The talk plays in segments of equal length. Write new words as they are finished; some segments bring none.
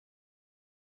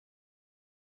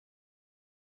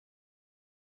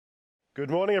Good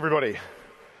morning, everybody.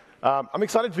 I'm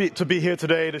excited to be here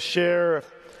today to share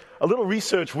a little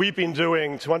research we've been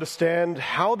doing to understand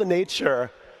how the nature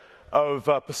of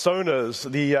personas,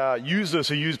 the users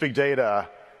who use big data,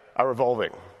 are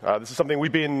evolving. This is something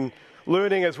we've been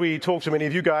learning as we talk to many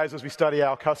of you guys, as we study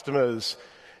our customers,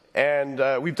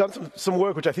 and we've done some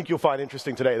work which I think you'll find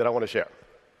interesting today that I want to share.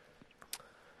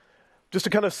 Just to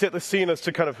kind of set the scene as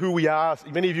to kind of who we are,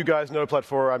 many of you guys know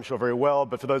Platfora, I'm sure, very well,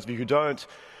 but for those of you who don't,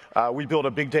 we build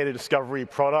a big data discovery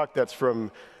product that's from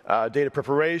data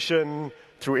preparation,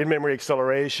 through in-memory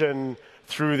acceleration,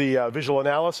 through the visual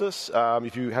analysis.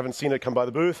 If you haven't seen it, come by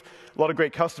the booth. A lot of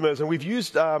great customers, and we've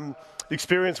used the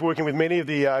experience working with many of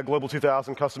the Global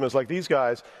 2000 customers like these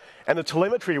guys, and the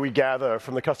telemetry we gather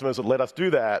from the customers that let us do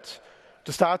that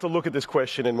to start to look at this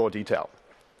question in more detail.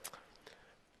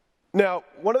 Now,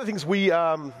 one of the things we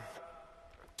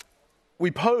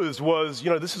posed was,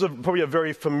 this is probably a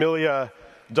very familiar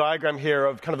diagram here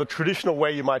of kind of the traditional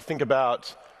way you might think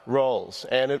about roles.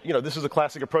 And this is a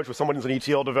classic approach where someone is an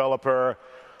ETL developer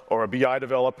or a BI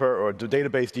developer or a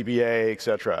database DBA,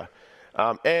 etc.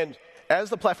 And as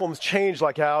the platforms change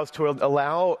like ours to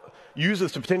allow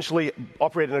users to potentially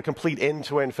operate in a complete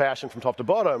end-to-end fashion from top to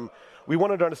bottom, we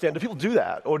wanted to understand, do people do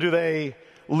that? Or do they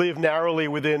live narrowly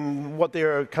within what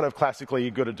they're kind of classically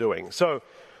good at doing? So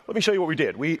let me show you what we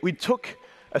did. We took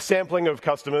a sampling of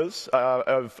customers,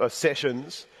 of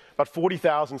sessions, about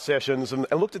 40,000 sessions, and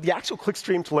looked at the actual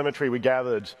clickstream telemetry we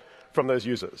gathered from those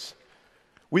users.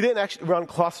 We then actually ran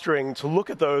clustering to look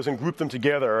at those and group them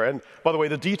together. And by the way,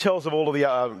 the details of all of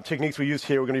the techniques we used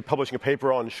here, we're going to be publishing a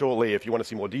paper on shortly if you want to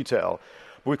see more detail.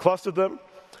 But we clustered them.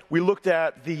 We looked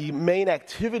at the main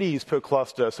activities per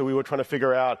cluster, so we were trying to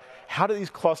figure out how do these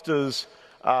clusters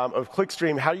of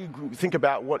clickstream, how do you think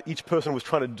about what each person was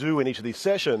trying to do in each of these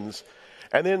sessions,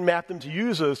 and then map them to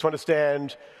users to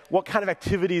understand what kind of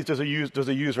activities does a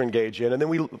user engage in. And then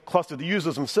we clustered the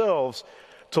users themselves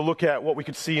to look at what we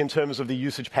could see in terms of the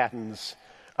usage patterns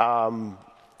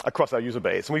across our user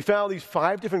base. And we found these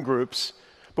 5 different groups,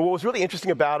 but what was really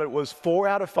interesting about it was 4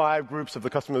 out of 5 groups of the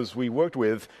customers we worked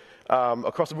with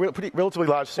across a relatively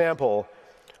large sample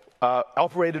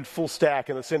operated full stack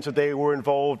in the sense that they were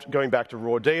involved going back to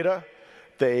raw data.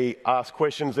 They asked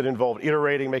questions that involved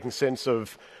iterating, making sense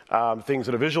of things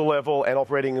at a visual level, and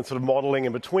operating and sort of modeling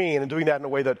in between, and doing that in a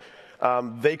way that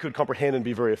they could comprehend and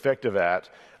be very effective at.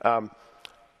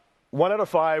 1 out of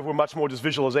 5 were much more just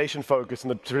visualization focused in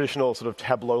the traditional sort of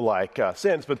Tableau-like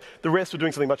sense, but the rest were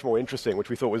doing something much more interesting, which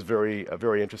we thought was very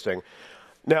interesting.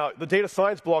 Now, the data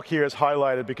science block here is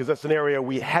highlighted because that's an area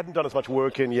we hadn't done as much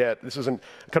work in yet. This isn't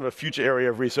kind of a future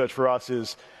area of research for us,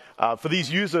 is for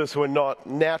these users who are not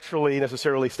naturally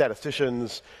necessarily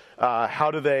statisticians,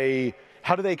 how do they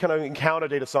kind of encounter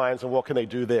data science and what can they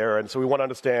do there? And so we want to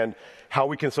understand how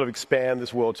we can sort of expand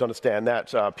this world to understand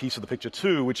that piece of the picture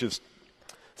too, which is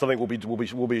something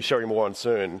we'll be sharing more on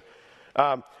soon.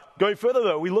 Going further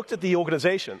though, we looked at the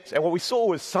organizations, and what we saw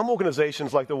was some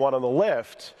organizations like the one on the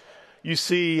left, you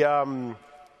see a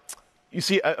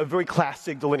very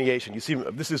classic delineation. You see,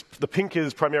 the pink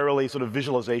is primarily sort of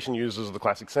visualization users of the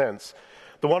classic sense.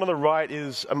 The one on the right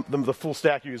is the full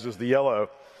stack users, the yellow.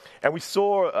 And we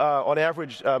saw, on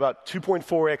average, about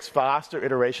 2.4x faster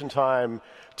iteration time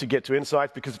to get to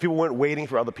insights because people weren't waiting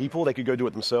for other people. They could go do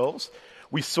it themselves.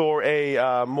 We saw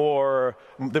them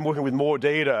working with more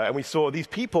data, and we saw these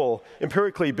people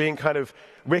empirically being kind of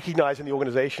recognized in the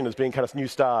organization as being kind of new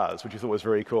stars, which we thought was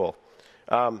very cool.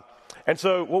 And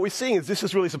so what we're seeing is this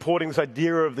is really supporting this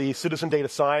idea of the citizen data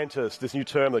scientist, this new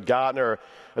term that Gartner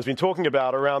has been talking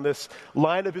about around this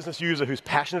line of business user who's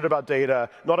passionate about data,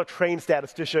 not a trained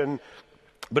statistician,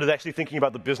 but is actually thinking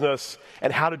about the business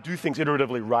and how to do things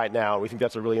iteratively right now. And we think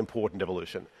that's a really important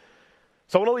evolution.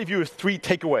 So I want to leave you with 3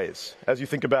 takeaways as you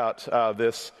think about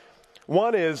this.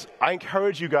 One is I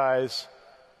encourage you guys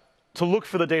to look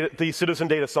for the citizen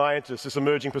data scientists, this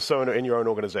emerging persona in your own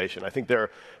organization. I think they're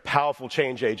powerful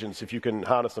change agents if you can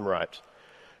harness them right.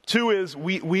 2 is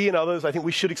we and others, I think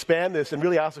we should expand this and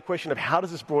really ask the question of how does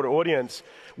this broader audience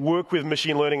work with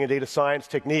machine learning and data science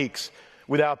techniques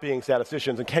without being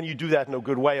statisticians? And can you do that in a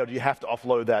good way, or do you have to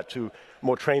offload that to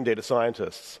more trained data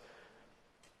scientists?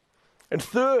 And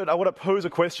 3rd, I want to pose a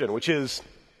question, which is,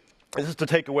 this is to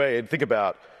take away and think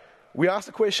about. We ask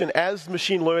the question, as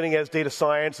machine learning, as data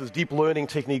science, as deep learning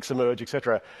techniques emerge,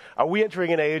 etc., are we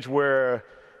entering an age where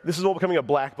this is all becoming a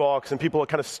black box and people are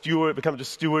kind of become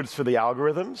just stewards for the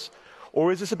algorithms?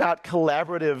 Or is this about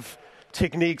collaborative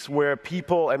techniques where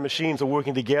people and machines are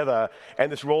working together,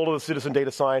 and this role of the citizen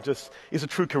data scientist is a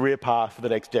true career path for the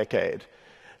next decade?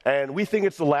 And we think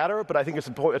it's the latter, but I think it's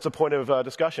a point of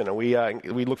discussion, and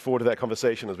we look forward to that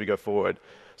conversation as we go forward.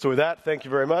 So with that, thank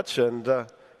you very much, and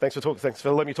thanks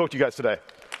for letting me talk to you guys today.